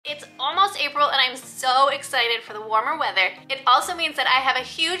It's almost April and I'm so excited for the warmer weather. It also means that I have a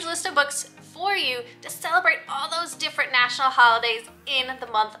huge list of books for you to celebrate all those different national holidays in the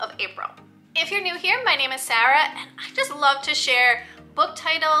month of April. If you're new here, my name is Sarah and I just love to share book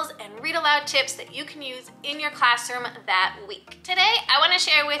titles and read aloud tips that you can use in your classroom that week. Today, I want to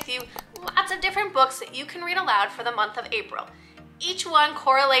share with you lots of different books that you can read aloud for the month of April. Each one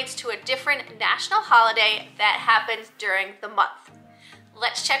correlates to a different national holiday that happens during the month.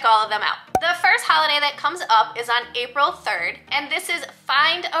 Let's check all of them out. The first holiday that comes up is on April 3rd, and this is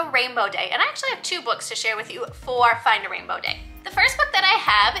Find a Rainbow Day. And I actually have two books to share with you for Find a Rainbow Day. The first book that I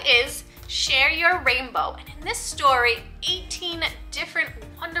have is Share Your Rainbow. And in this story, 18 different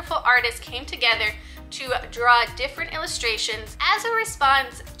wonderful artists came together to draw different illustrations as a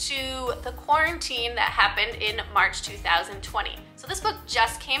response to the quarantine that happened in March 2020. So this book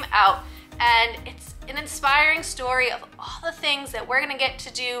just came out, and it's an inspiring story of all the things that we're gonna get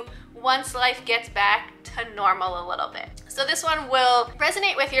to do once life gets back to normal a little bit. So this one will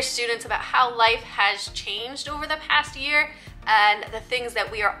resonate with your students about how life has changed over the past year and the things that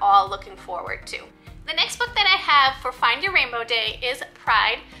we are all looking forward to. The next book that I have for Find Your Rainbow Day is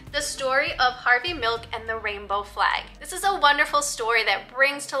Pride, the story of Harvey Milk and the Rainbow Flag. This is a wonderful story that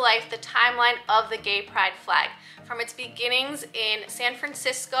brings to life the timeline of the gay pride flag, from its beginnings in San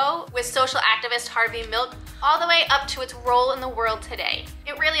Francisco with social activist Harvey Milk, all the way up to its role in the world today.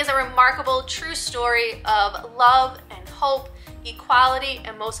 It really is a remarkable, true story of love and hope, equality,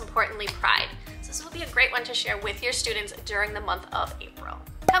 and most importantly, pride. So this will be a great one to share with your students during the month of April.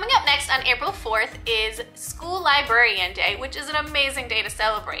 Coming up next on April 4th is School Librarian Day, which is an amazing day to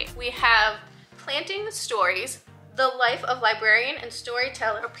celebrate. We have Planting the Stories, the life of librarian and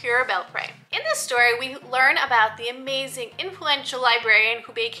storyteller Pura Belpre. In this story, we learn about the amazing, influential librarian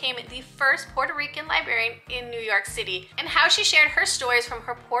who became the first Puerto Rican librarian in New York City, and how she shared her stories from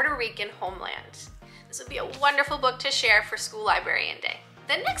her Puerto Rican homeland. This would be a wonderful book to share for School Librarian Day.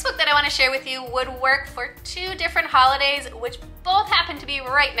 The next book that I want to share with you would work for two different holidays, which both happen to be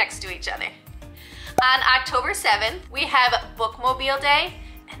right next to each other. On October 7th, we have Bookmobile Day,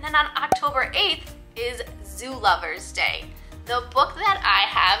 and then on October 8th is Zoo Lovers Day. The book that I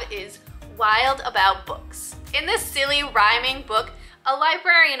have is Wild About Books. In this silly rhyming book, a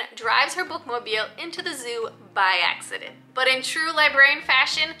librarian drives her bookmobile into the zoo by accident. But in true librarian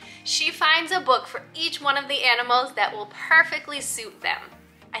fashion, she finds a book for each one of the animals that will perfectly suit them.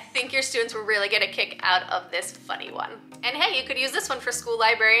 I think your students will really get a kick out of this funny one. And hey, you could use this one for School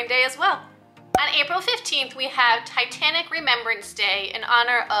Librarian Day as well. On April 15th, we have Titanic Remembrance Day in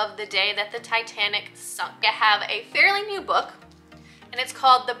honor of the day that the Titanic sunk. I have a fairly new book, and it's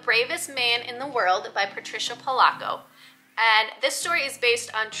called The Bravest Man in the World by Patricia Polacco. And this story is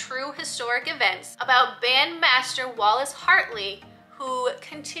based on true historic events about bandmaster Wallace Hartley, who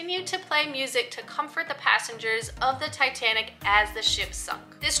continued to play music to comfort the passengers of the Titanic as the ship sunk.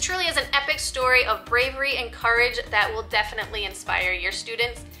 This truly is an epic story of bravery and courage that will definitely inspire your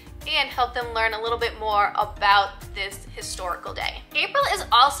students and help them learn a little bit more about this historical day. April is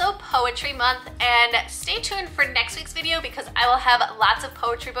also Poetry Month, and stay tuned for next week's video because I will have lots of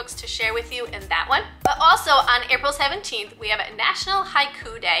poetry books to share with you in that one. But also on April 17th, we have National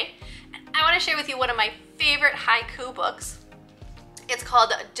Haiku Day, and I want to share with you one of my favorite haiku books. It's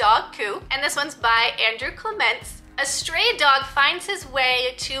called Dog Coo, and this one's by Andrew Clements. A stray dog finds his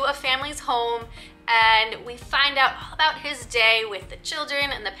way to a family's home, and we find out all about his day with the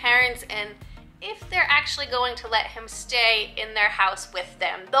children and the parents, and if they're actually going to let him stay in their house with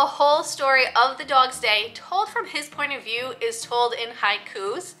them. The whole story of the dog's day, told from his point of view, is told in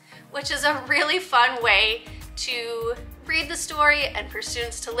haikus, which is a really fun way to read the story and for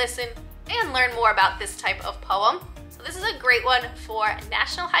students to listen and learn more about this type of poem. So this is a great one for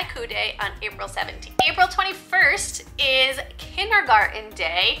National Haiku Day on April 17th. April 21st is Kindergarten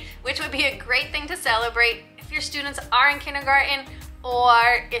Day, which would be a great thing to celebrate if your students are in kindergarten,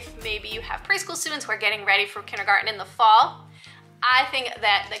 or if maybe you have preschool students who are getting ready for kindergarten in the fall. I think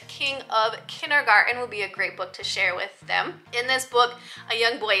that The King of Kindergarten will be a great book to share with them. In this book, a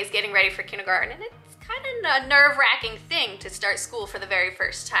young boy is getting ready for kindergarten, and it's kind of a nerve-wracking thing to start school for the very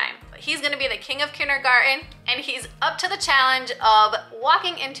first time. But he's gonna be the king of kindergarten, and he's up to the challenge of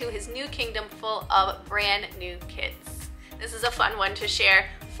walking into his new kingdom full of brand new kids. This is a fun one to share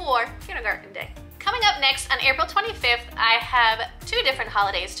for Kindergarten Day. Coming up next on April 25th, I have two different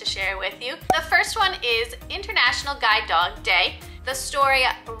holidays to share with you. The first one is International Guide Dog Day. The story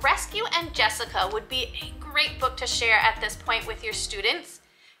Rescue and Jessica would be a great book to share at this point with your students.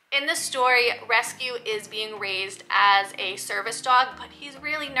 In this story, Rescue is being raised as a service dog, but he's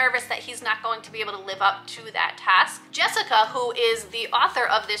really nervous that he's not going to be able to live up to that task. Jessica, who is the author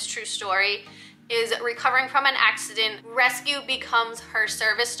of this true story, is recovering from an accident. Rescue becomes her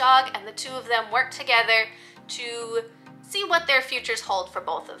service dog, and the two of them work together to see what their futures hold for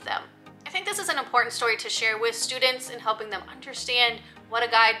both of them. I think this is an important story to share with students in helping them understand what a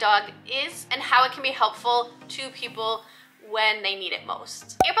guide dog is and how it can be helpful to people when they need it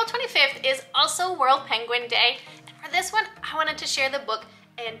most. April 25th is also World Penguin Day, and for this one, I wanted to share the book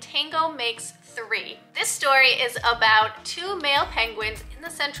And Tango Makes Three. This story is about two male penguins in the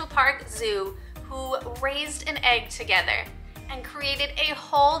Central Park Zoo who raised an egg together and created a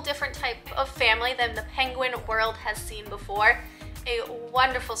whole different type of family than the penguin world has seen before. A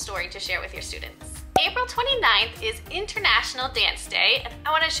wonderful story to share with your students. April 29th is International Dance Day, and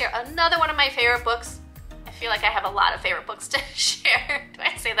I want to share another one of my favorite books. I feel like I have a lot of favorite books to share. Do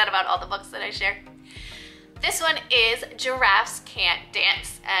I say that about all the books that I share? This one is Giraffes Can't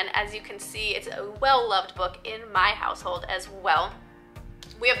Dance, and as you can see, it's a well-loved book in my household as well.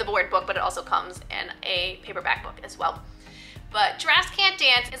 We have the board book, but it also comes in a paperback book as well. But Giraffes Can't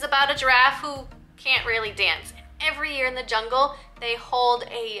Dance is about a giraffe who can't really dance. Every year in the jungle, they hold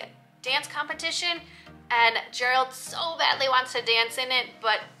a dance competition, and Gerald so badly wants to dance in it,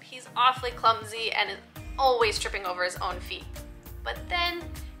 but he's awfully clumsy and is always tripping over his own feet. But then,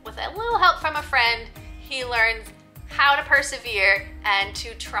 with a little help from a friend, he learns how to persevere and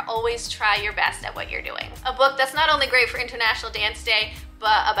to always try your best at what you're doing. A book that's not only great for International Dance Day,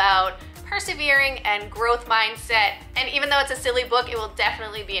 but about persevering and growth mindset. And even though it's a silly book, it will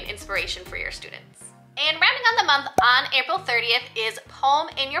definitely be an inspiration for your students. And rounding out the month on April 30th is Poem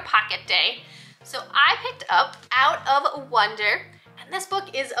in Your Pocket Day. So I picked up Out of Wonder, and this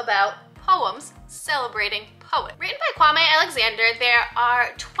book is about poems celebrating poets. Written by Kwame Alexander, there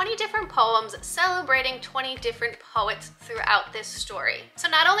are 20 different poems celebrating 20 different poets throughout this story. So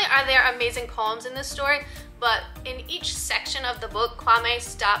not only are there amazing poems in this story, but in each section of the book, Kwame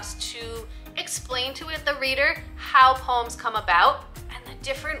stops to explain to the reader how poems come about and the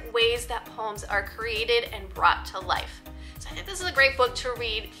different ways that poems are created and brought to life. So I think this is a great book to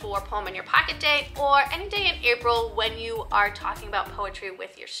read for Poem in Your Pocket Day or any day in April when you are talking about poetry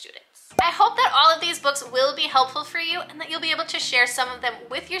with your students. I hope that all of these books will be helpful for you and that you'll be able to share some of them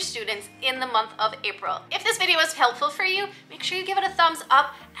with your students in the month of April. If this video was helpful for you, make sure you give it a thumbs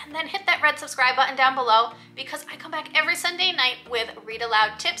up and then hit that red subscribe button down below, because I come back every Sunday night with read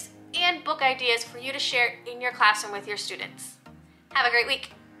aloud tips and book ideas for you to share in your classroom with your students. Have a great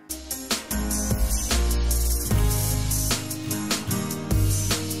week.